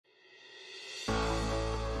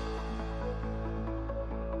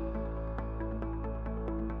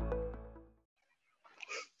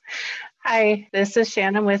Hi, this is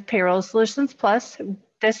Shannon with Payroll Solutions Plus.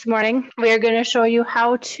 This morning, we are going to show you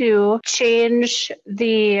how to change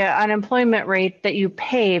the unemployment rate that you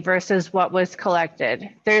pay versus what was collected.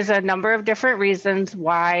 There's a number of different reasons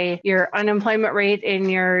why your unemployment rate in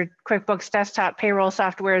your QuickBooks Desktop payroll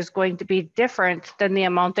software is going to be different than the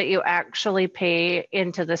amount that you actually pay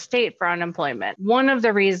into the state for unemployment. One of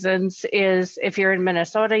the reasons is if you're in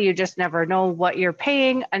Minnesota, you just never know what you're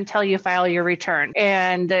paying until you file your return.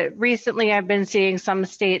 And recently, I've been seeing some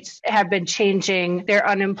states have been changing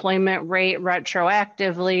their unemployment rate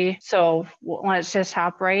retroactively. So let's just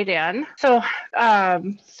hop right in. So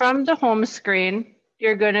from the home screen,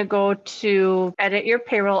 you're going to go to edit your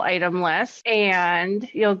payroll item list, and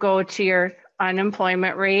you'll go to your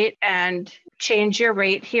unemployment rate and change your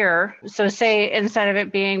rate here. So say instead of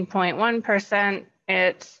it being 0.1%,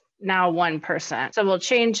 it's now 1%. So we'll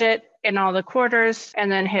change it in all the quarters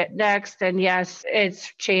and then hit next. And yes,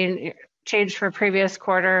 it's changed for previous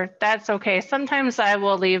quarter. That's okay. Sometimes I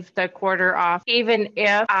will leave the quarter off, even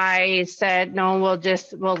if I said, no, we'll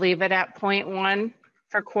leave it at 0.1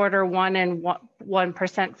 for quarter one and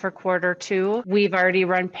 1% for quarter two. We've already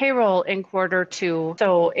run payroll in quarter two,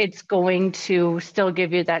 so it's going to still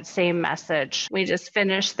give you that same message. We just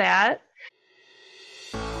finished that.